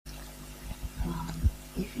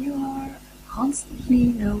If you are constantly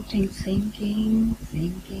noting thinking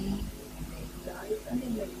in daily life and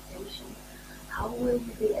in meditation, how will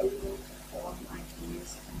you be able to form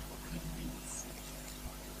ideas and opinions?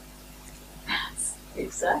 That's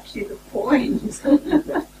exactly the point.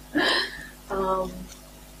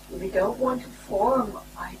 We don't want to form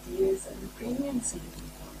ideas and opinions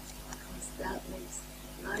anymore, because that makes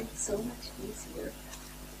life so much easier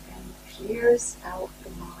and clears out the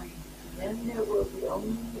mind. And then there will be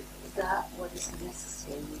only that what is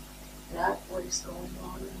necessary, that what is going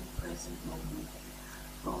on in the present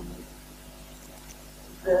moment.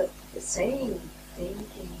 The saying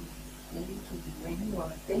thinking, when you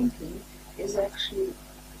are thinking, is actually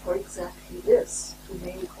for exactly this, to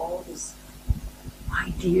make all these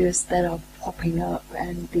ideas that are popping up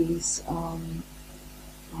and these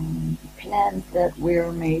plans that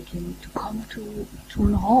we're making to come to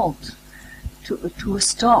an halt, to a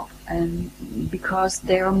stop, and because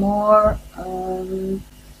they're more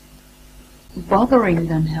bothering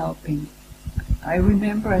than helping. I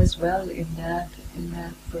remember as well in that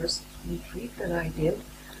first retreat that I did,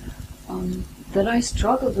 that I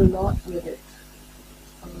struggled a lot with it.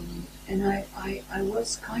 And I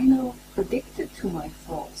was kind of addicted to my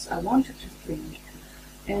thoughts. I wanted to think.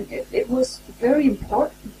 And it was very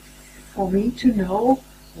important for me to know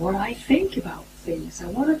what I think about things. I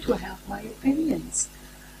wanted to have my opinions.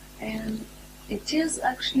 And it is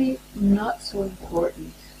actually not so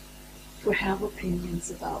important to have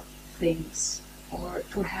opinions about things, or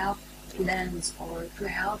to have plans, or to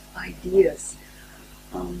have ideas.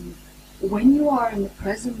 When you are in the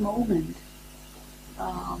present moment,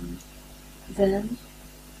 then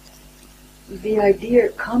the idea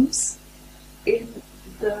comes in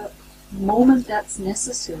the moment that's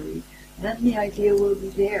necessary. Then the idea will be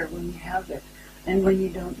there when you have it. And when you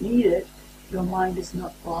don't need it, your mind is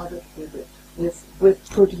not bothered with it, with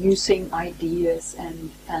producing ideas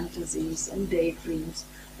and fantasies and daydreams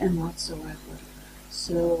and whatsoever.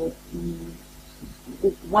 So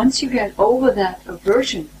once you get over that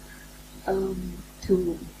aversion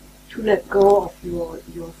to let go of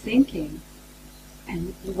your thinking,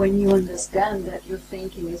 and when you understand that your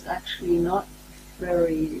thinking is actually not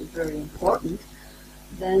very, very important,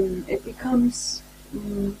 then it becomes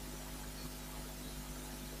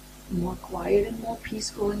more quiet and more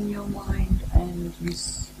peaceful in your mind, and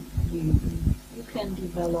you can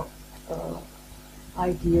develop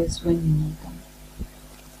ideas when you need them.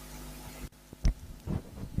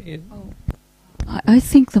 I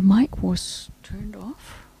think the mic was turned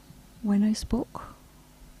off when I spoke.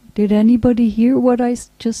 Did anybody hear what I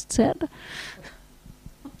just said?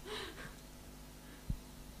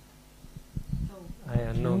 I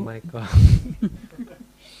had no mic off.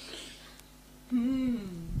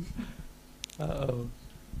 Uh-oh.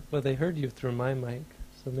 Well, they heard you through my mic,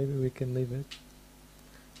 so maybe we can leave it.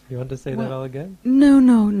 You want to say that all again?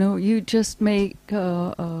 No. You just make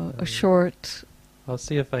a short... I'll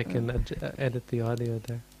see if I can edit the audio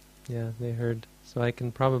there. Yeah, they heard. So I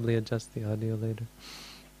can probably adjust the audio later.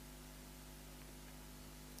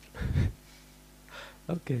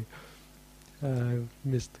 Okay.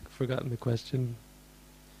 Forgotten the question.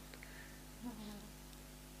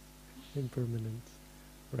 Impermanence.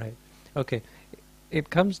 Right. Okay. It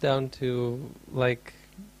comes down to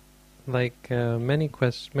many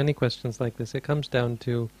questions like this. It comes down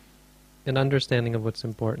to an understanding of what's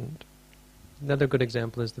important. Another good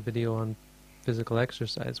example is the video on physical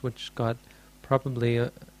exercise, which got probably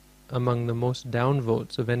among the most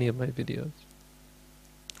downvotes of any of my videos,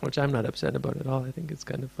 which I'm not upset about at all. I think it's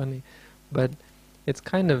kind of funny. But it's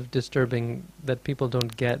kind of disturbing that people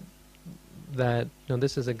don't get that,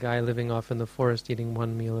 this is a guy living off in the forest eating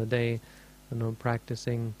one meal a day,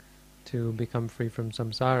 practicing to become free from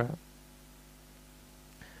samsara.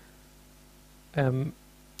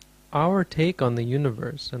 Our take on the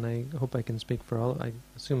universe, and I hope I can speak for all, I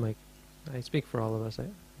assume I speak for all of us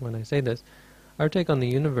when I say this, our take on the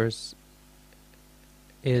universe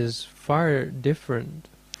is far different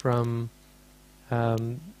from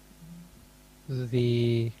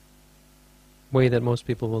the way that most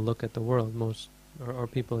people will look at the world, or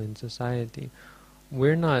people in society.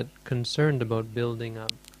 We're not concerned about building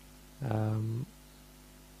up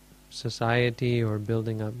society, or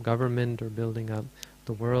building up government, or building up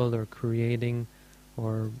the world, or creating,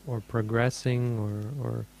 or progressing,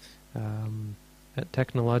 or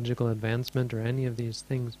technological advancement, or any of these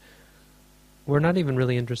things. We're not even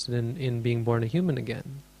really interested in being born a human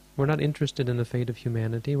again. We're not interested in the fate of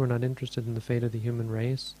humanity. We're not interested in the fate of the human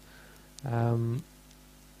race. We're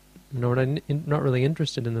not really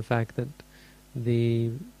interested in the fact that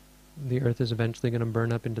the the Earth is eventually going to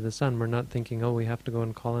burn up into the sun. We're not thinking, oh, we have to go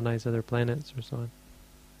and colonize other planets or so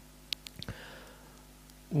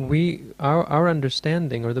on. Our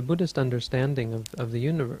understanding, or the Buddhist understanding of the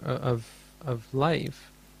universe, of life,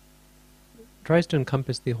 tries to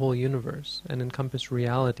encompass the whole universe and encompass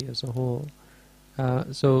reality as a whole.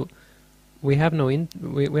 So we have no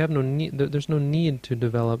we have no need. There's no need to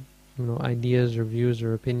develop, ideas or views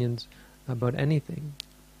or opinions about anything.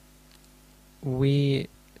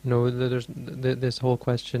 There's this whole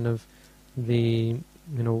question of we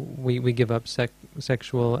give up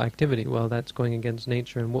sexual activity. Well, that's going against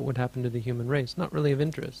nature, and what would happen to the human race? Not really of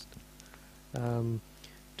interest.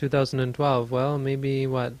 2012. Well, maybe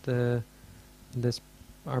our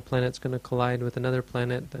planet's going to collide with another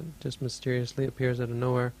planet that just mysteriously appears out of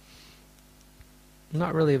nowhere.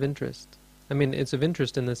 Not really of interest. I mean, it's of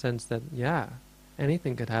interest in the sense that, yeah,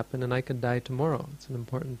 anything could happen and I could die tomorrow. It's an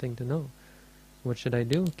important thing to know. What should I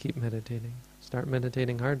do? Keep meditating. Start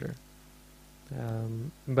meditating harder.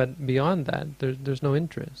 But beyond that, there's no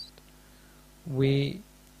interest.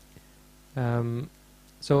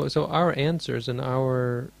 So our answers and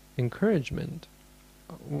our encouragement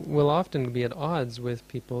will often be at odds with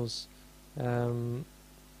people's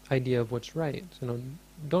idea of what's right.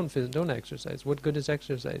 Don't exercise. What good is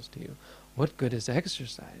exercise to you? What good is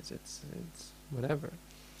exercise? It's whatever.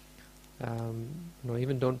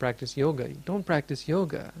 Even don't practice yoga. Don't practice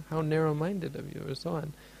yoga. How narrow-minded of you, or so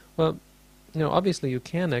on. Well, obviously you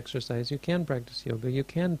can exercise, you can practice yoga, you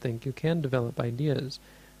can think, you can develop ideas,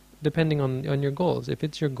 depending on your goals. If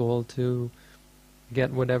it's your goal to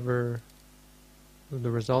get whatever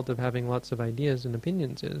the result of having lots of ideas and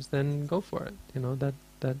opinions is, then go for it.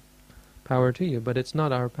 That power to you. But it's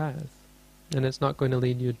not our path, and it's not going to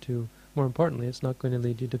lead you to. More importantly, it's not going to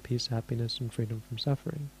lead you to peace, happiness, and freedom from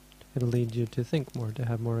suffering. It'll lead you to think more, to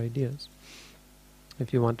have more ideas.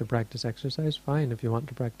 If you want to practice exercise, fine. If you want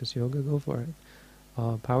to practice yoga, go for it.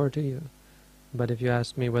 Power to you. But if you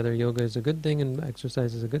ask me whether yoga is a good thing and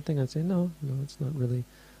exercise is a good thing, I'd say no, it's not really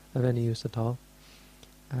of any use at all.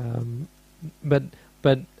 But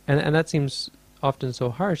that seems often so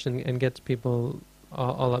harsh and gets people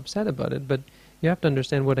all upset about it. But you have to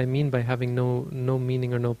understand what I mean by having no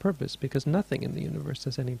meaning or no purpose, because nothing in the universe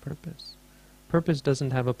has any purpose. Purpose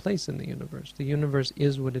doesn't have a place in the universe. The universe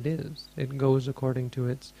is what it is. It goes according to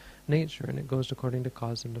its nature, and it goes according to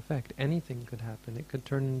cause and effect. Anything could happen. It could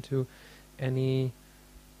turn into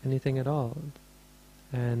anything at all.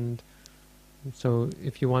 And so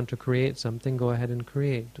if you want to create something, go ahead and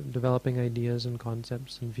create. Developing ideas and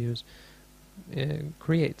concepts and views,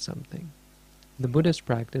 create something. The Buddhist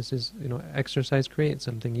practice is, exercise creates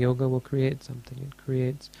something. Yoga will create something. It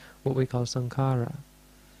creates what we call sankhara.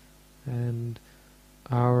 And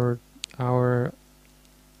our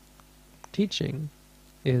teaching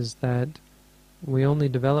is that we only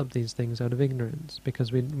develop these things out of ignorance,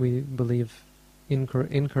 because we believe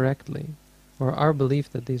incorrectly, or our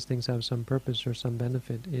belief that these things have some purpose or some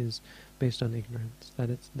benefit is based on ignorance, that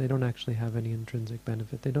they don't actually have any intrinsic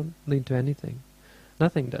benefit. They don't lead to anything.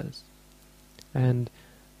 Nothing does. And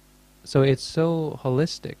so it's so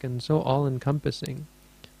holistic and so all-encompassing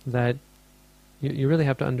that you really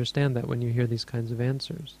have to understand that when you hear these kinds of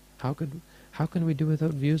answers. How can we do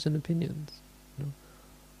without views and opinions?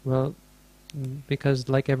 Well, because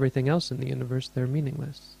like everything else in the universe, they're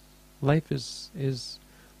meaningless. Life is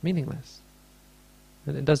meaningless.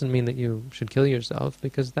 And it doesn't mean that you should kill yourself,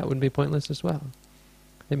 because that would be pointless as well.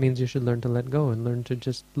 It means you should learn to let go and learn to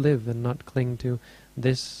just live and not cling to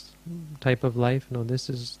this type of life. No, this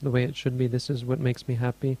is the way it should be. This is what makes me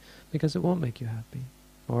happy, because it won't make you happy.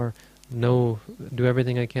 Or no, do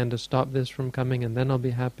everything I can to stop this from coming, and then I'll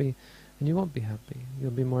be happy. And you won't be happy.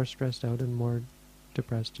 You'll be more stressed out and more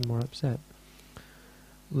depressed and more upset.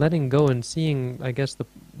 Letting go and seeing, I guess,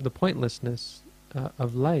 the pointlessness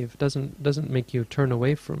of life doesn't make you turn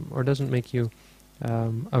away from, or doesn't make you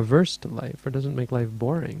averse to life, or doesn't make life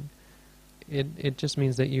boring. It just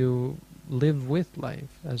means that you live with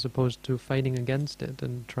life, as opposed to fighting against it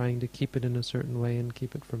and trying to keep it in a certain way and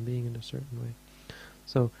keep it from being in a certain way.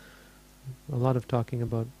 So a lot of talking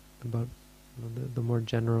about the more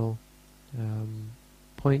general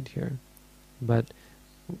point here, but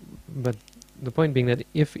the point being that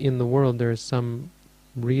if in the world there is some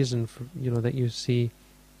reason for that you see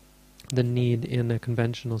the need in a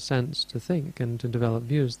conventional sense to think and to develop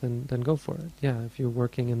views, then go for it. Yeah, if you're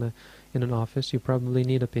working in an office, you probably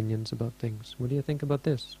need opinions about things. What do you think about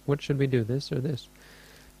this? What should we do, this or this?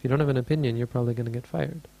 If you don't have an opinion, you're probably going to get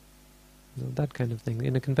fired. That kind of thing.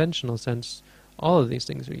 In a conventional sense, All of these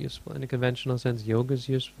things are useful. In a conventional sense, yoga is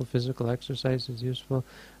useful, physical exercise is useful,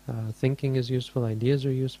 thinking is useful, ideas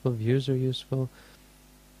are useful, views are useful,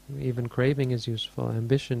 even craving is useful,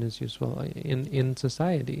 ambition is useful. In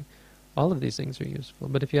society, all of these things are useful.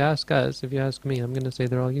 But if you ask us, if you ask me, I'm going to say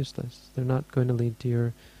they're all useless. They're not going to lead to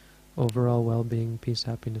your overall well-being, peace,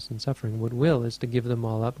 happiness, and suffering. What will is to give them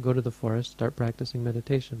all up, go to the forest, start practicing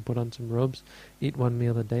meditation, put on some robes, eat one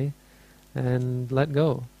meal a day, and let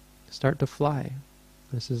go. Start to fly.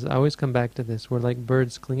 I always come back to this. We're like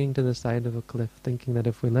birds clinging to the side of a cliff, thinking that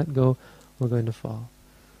if we let go, we're going to fall.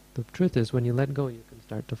 The truth is, when you let go, you can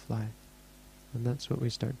start to fly. And that's what we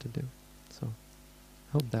start to do. So,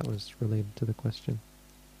 I hope that was related to the question.